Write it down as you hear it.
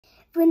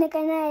Вы на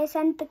канале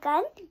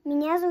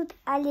меня зовут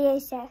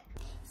Олеся.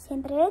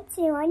 Всем привет!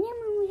 Сегодня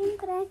мы будем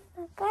играть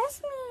по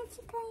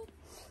косметикой.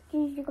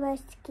 Эти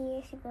глазки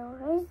я себе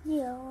уже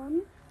сделала.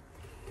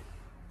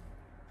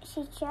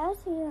 Сейчас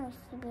я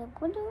себе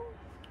буду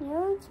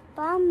делать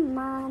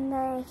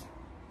помадой.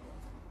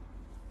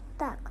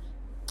 Так,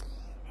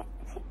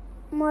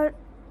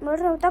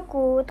 можно вот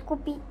такую вот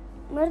купить.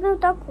 Можно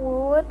вот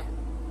такую вот.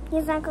 Не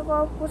знаю,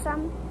 какого вкуса.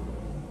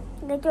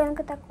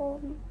 Готенка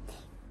такого.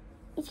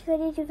 Если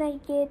хотите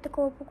узнать, где я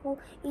такого покупаю,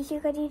 если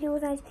хотите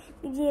узнать,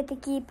 где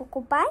такие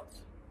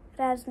покупать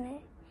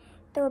разные,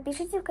 то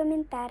пишите в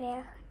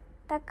комментариях.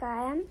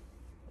 Такая.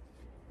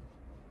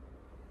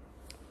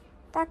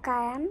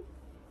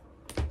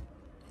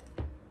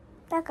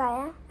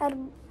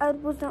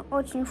 Арбузно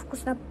очень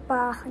вкусно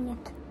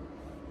пахнет.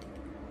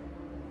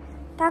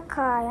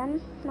 Такая.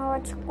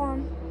 Молочко.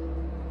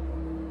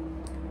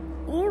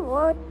 И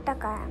вот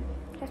такая.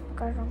 Сейчас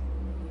покажу.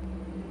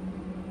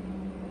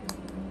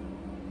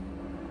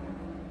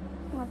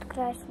 Вот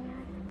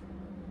красная.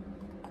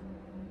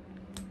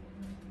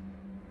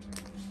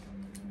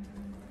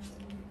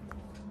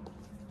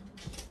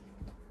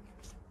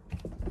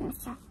 Ну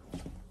все.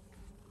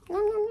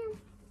 Ням-ням-ням.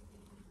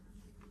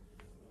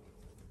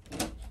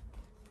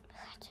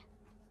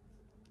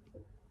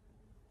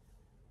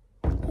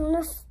 У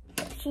нас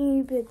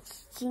в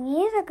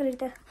стене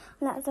закрыта.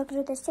 У нас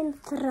закрыта стена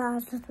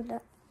сразу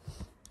туда.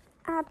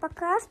 А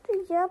пока что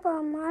я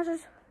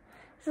помажусь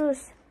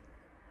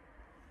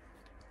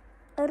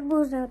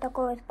арбузной вот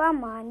такой вот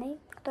помадой,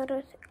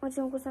 которая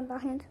очень вкусно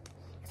пахнет.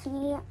 С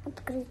ней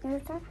открыть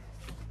нужно.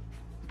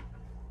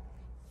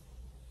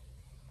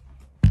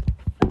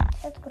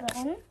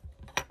 Откроем.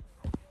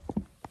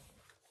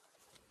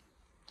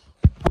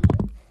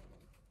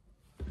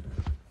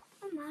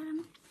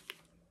 Помажем.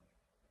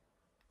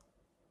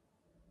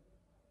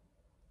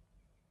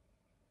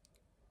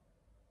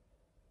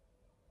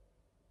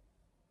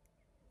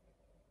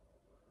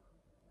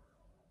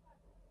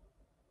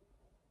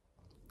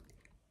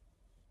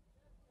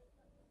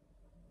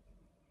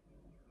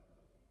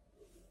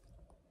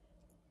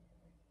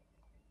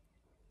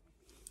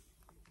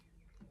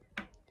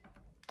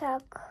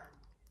 Так,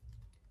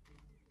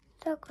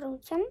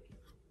 закрутим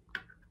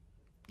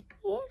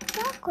и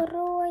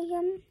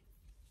закроем.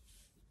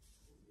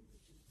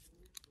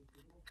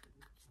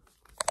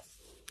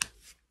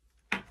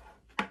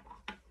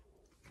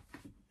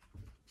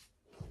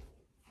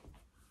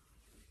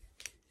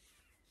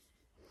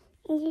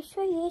 И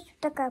еще есть вот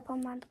такая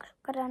помадка,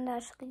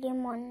 карандашик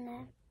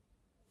лимонная.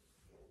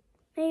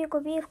 Я ее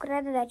купила в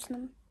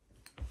крадодачном.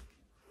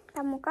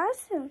 Там у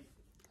кассы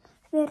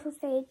сверху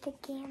стоят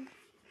такие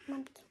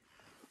помадки.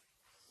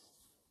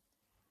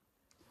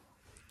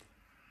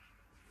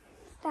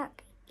 Так,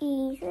 и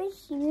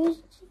еще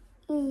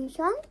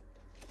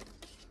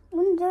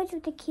буду делать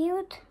вот такие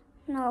вот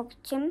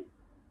ногти.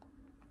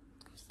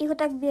 Их вот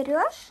так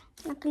берешь,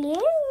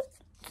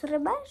 наклеиваешь,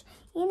 срываешь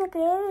и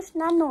наклеиваешь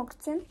на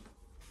ногти.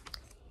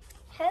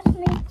 Сейчас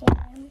мы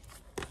сделаем.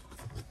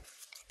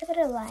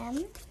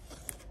 Открываем.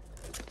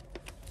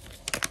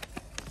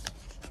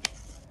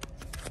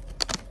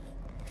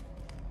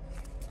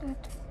 Вот.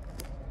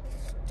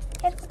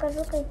 Сейчас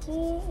покажу,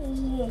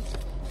 какие есть.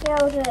 Я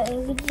уже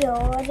их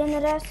делала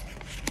один раз.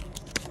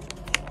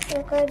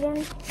 Только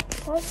один.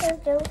 Вот я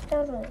сделаю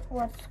второй.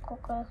 Вот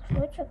сколько их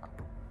штучек.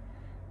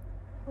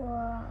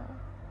 Вот.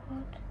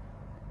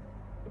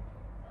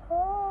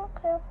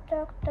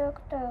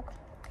 Так.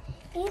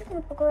 Их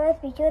мы покупаем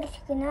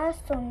пятерочки на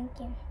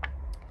сумки.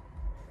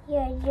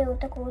 Я сделаю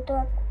такую вот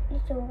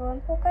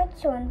лампу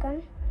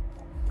котенка.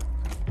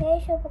 Я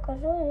еще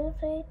покажу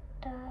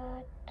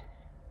результат.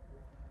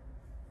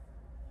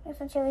 Я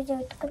сначала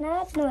сделаю только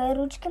на одной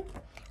ручке,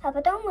 а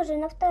потом уже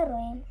на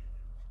второй.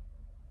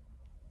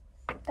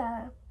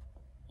 Так,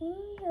 и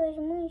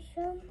возьму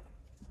еще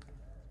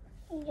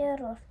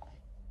дорожку.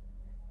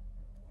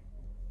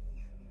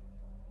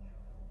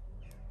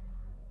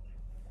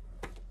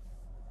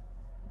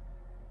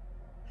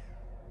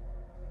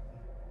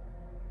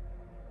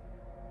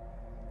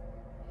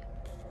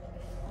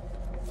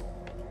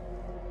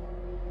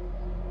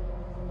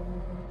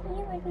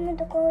 И возьму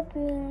такого вот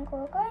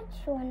миленького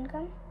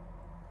котенка.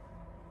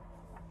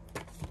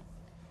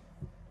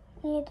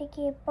 Мне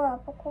такие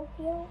папа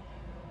купил.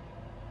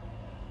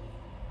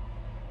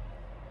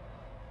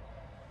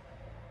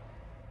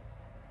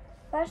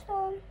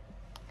 Пошло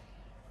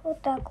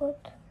вот так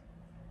вот.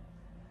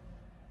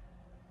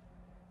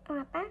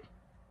 Папа.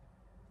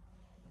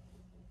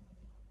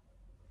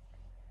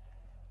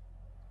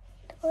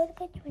 Такой вот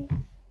котенок.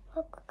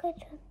 Папа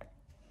котенок.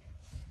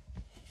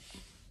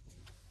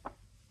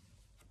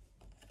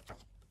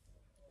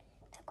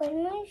 Так,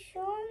 возьму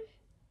еще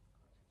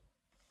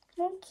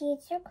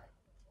букетик.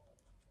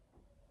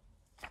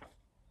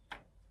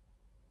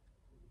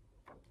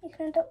 Их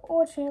надо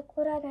очень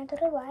аккуратно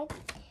отрывать,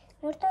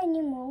 потому что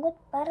они могут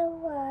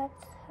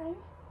порваться.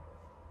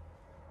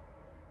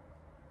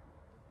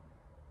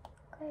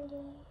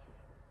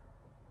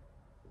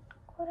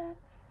 Аккуратно.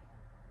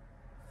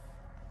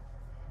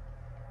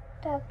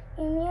 Так,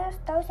 и мне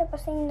остался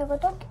последний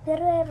ноготок.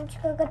 Первая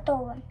ручка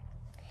готова.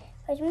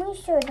 Возьму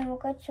еще одного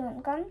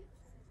котенка.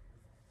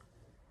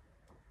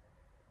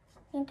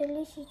 Это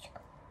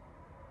лисичка.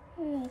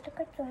 Нет, это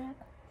котенок.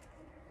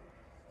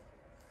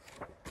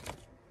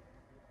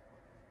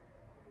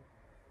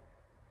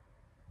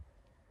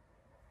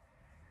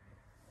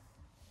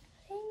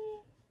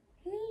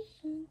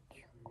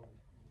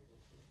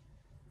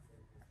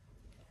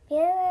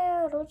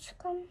 Первая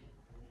ручка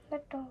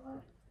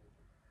готова.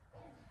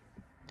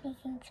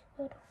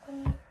 Резиночкой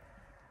руками.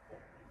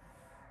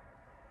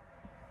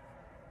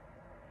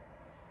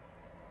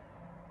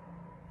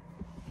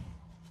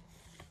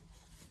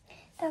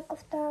 Так, а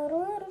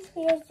вторую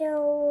ручку я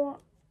сделала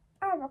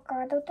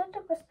авокадо. Вот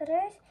это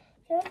постараюсь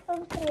сделать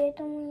побыстрее.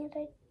 Это мне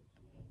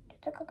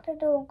это как-то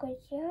долго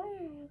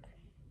делать.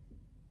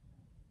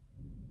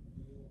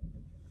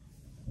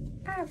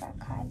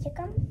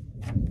 Авокадиком.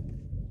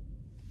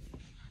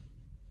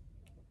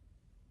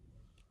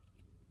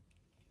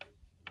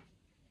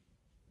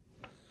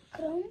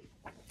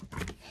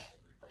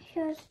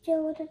 Сейчас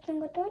сделаю вот этот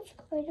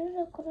ноготочек, пойду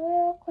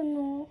закрою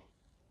окно.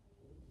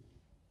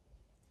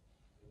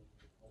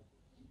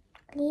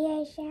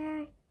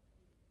 Олеся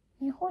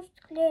не хочет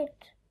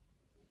клеить.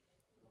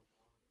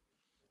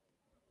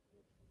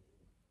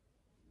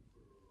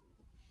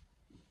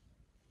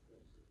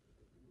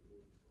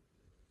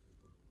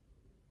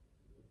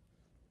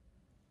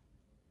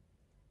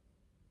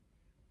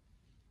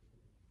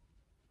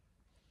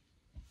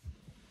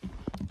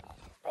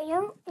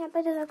 Пойдем, я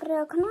пойду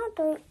закрою окно, а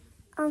то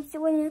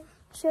сегодня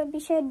еще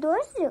обещает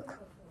дождик.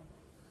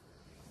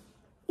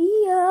 И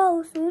я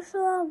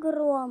услышала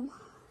гром.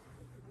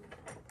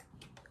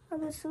 А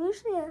вы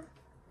слышали?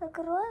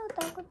 Закрою вот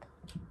так вот.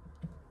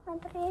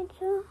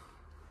 Смотрите.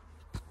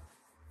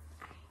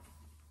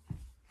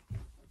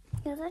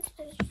 Я знаю,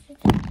 что еще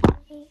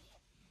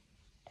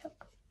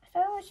так,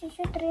 осталось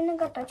еще 3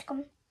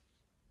 ноготочка.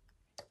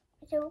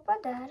 Сделаю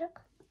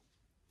подарок.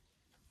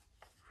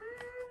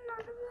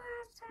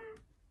 Нарваться.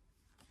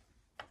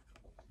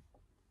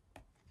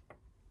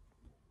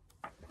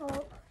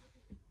 Оп.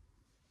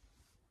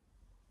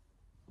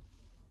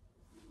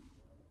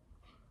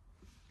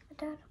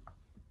 Подарок.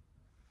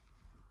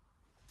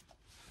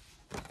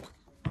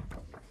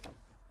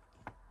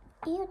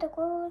 И вот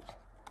такой вот.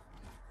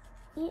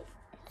 И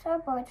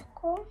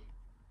собачку.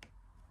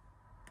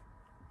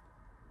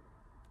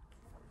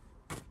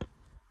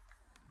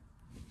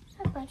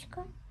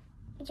 Собачка.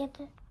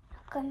 Где-то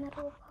камера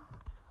упала.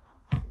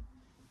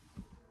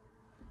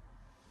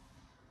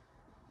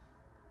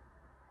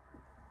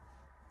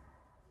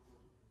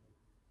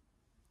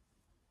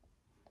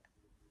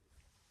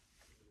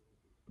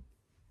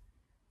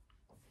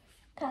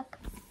 Так,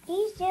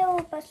 и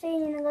сделаю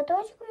последний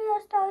ноготочек, у меня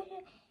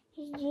остался.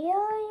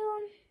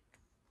 Сделаю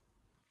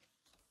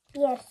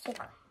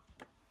персик.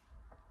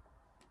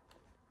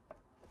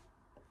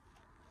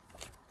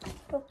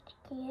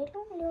 Фруктики я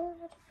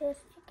люблю,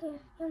 персики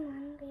и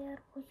манго, и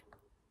арбузик.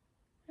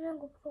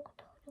 Много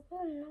фруктов люблю,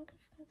 много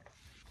смотрю.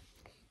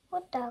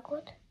 Вот так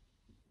вот.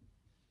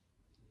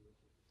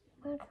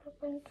 Большой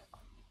пончик.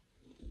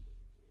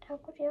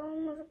 Так вот я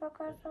вам уже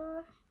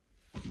показывала.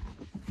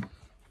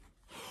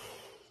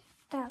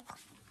 Так.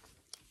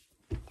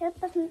 Сейчас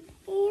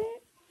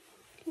посмотрим.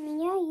 У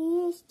меня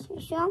есть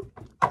еще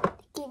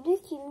такие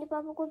духи, мне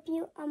папа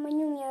купил, а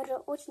они у меня уже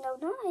очень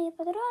давно, а я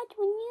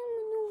потратила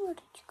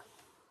немножечко.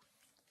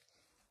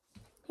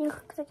 У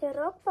них, кстати,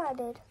 рог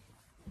падает.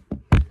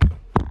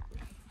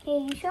 И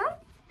еще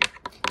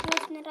мне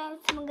очень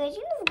нравится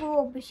магазин в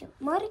Глобусе,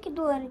 марки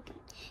дорогие.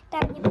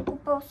 Там я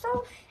покупала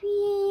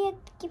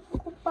салфетки,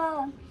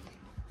 покупала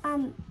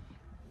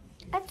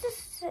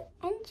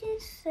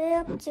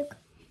антисептик.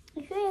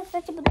 Еще я,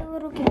 кстати, буду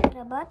руки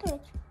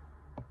зарабатывать.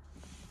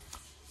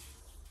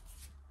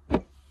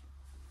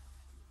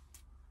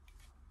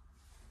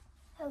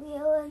 Так,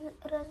 я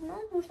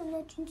размазываю, потому что она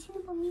очень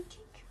сильно по мне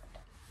течет.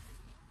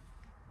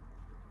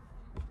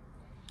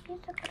 И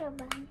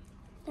закрываем.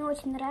 Мне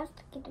очень нравятся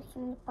такие духи,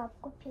 мне папа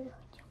купил,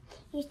 хотел.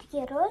 Есть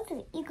такие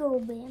розовые и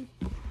голубые.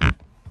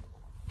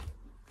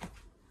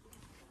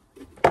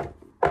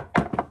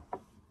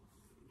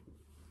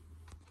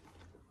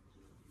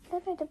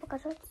 Сейчас это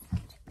покажу.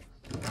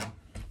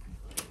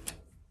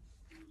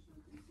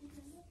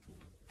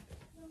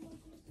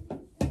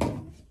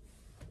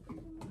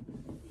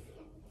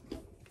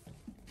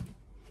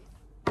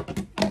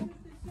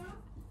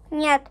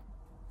 Нет.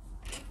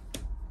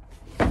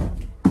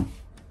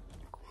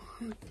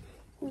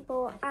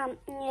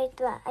 Нет,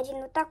 два.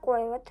 Один вот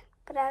такой вот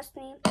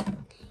красный.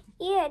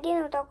 И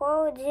один вот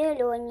такой вот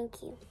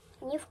зелененький.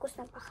 Они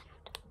вкусно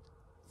пахнут.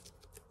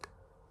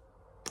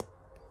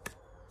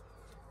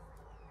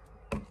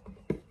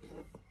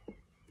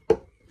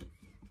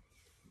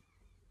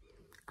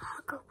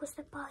 Как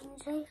вкусно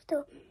пахнет. Жаль,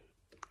 что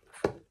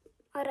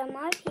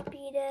аромат не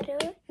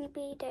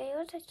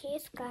передается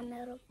через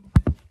камеру.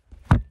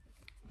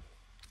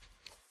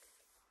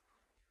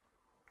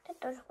 Это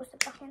тоже вкусно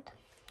пахнет.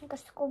 Мне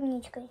кажется,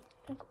 клубничкой.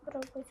 Ну-ка,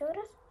 попробую еще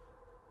раз.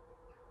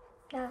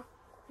 Да,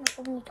 На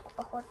клубничку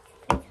похож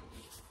чуть-чуть.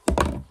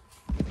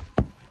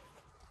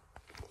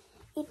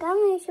 И там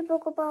я еще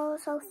покупала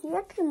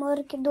салфетки,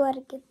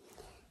 морки-дорки.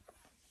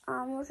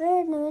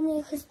 Уже,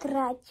 наверное, их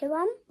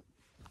истратила.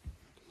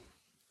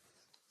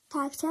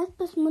 Так, сейчас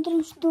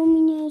посмотрим, что у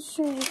меня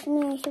еще есть. У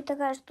меня еще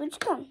такая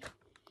штучка.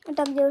 Вот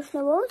так делаешь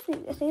на волосы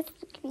и остаются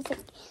такие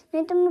висячки. Но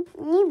это мы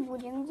не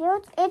будем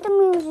делать. Это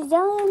мы уже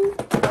сделаем.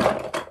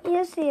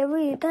 Если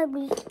вы так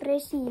будете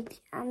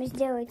просить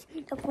сделать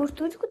такую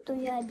штучку, то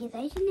я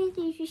обязательно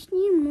это еще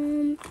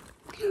сниму.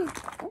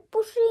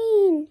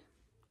 Пушин.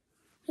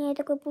 У меня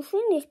такой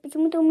пушин есть.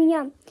 Почему-то у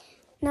меня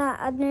на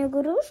одной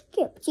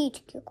игрушке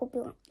птички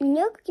купила. У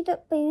меня какие-то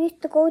появились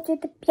такого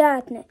цвета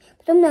пятна.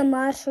 Потом на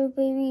маршевой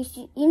появились.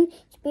 И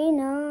теперь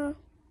на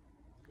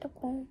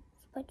таком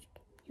пачке.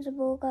 Не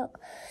забыла, как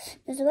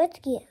называют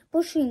такие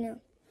пушины.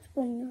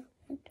 Вспомнила.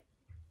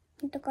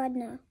 Вот такая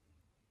одна.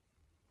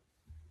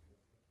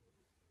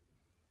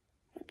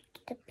 Вот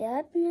какие-то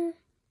пятна.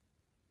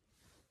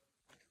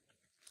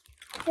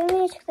 У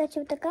меня есть, кстати,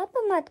 вот такая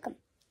помадка.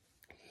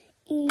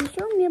 И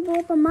еще у меня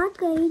была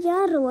помадка в виде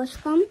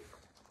орошка.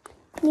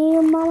 Мне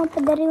ее мама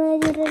подарила на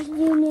день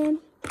рождения.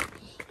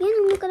 И она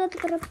мне когда-то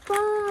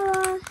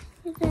пропала.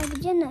 Не знаю,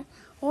 где она.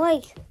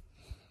 Ой.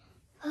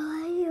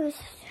 Ой.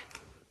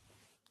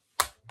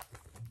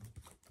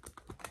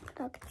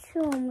 Так, что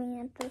у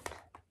меня тут?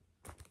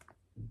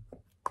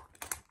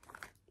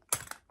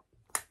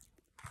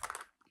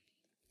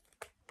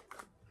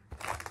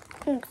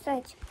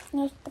 Кстати, у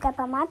меня есть такая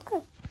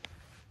помадка.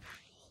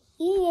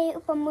 И я ее,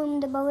 по-моему,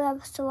 добавляла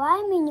в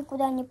слайме,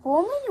 никуда не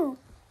помню.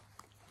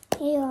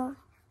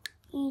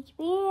 И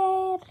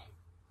теперь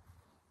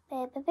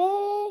я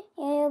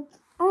ее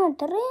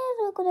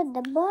отрезала,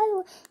 куда-то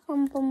добавила.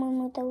 Мама,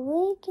 по-моему, это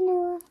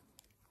выкинула.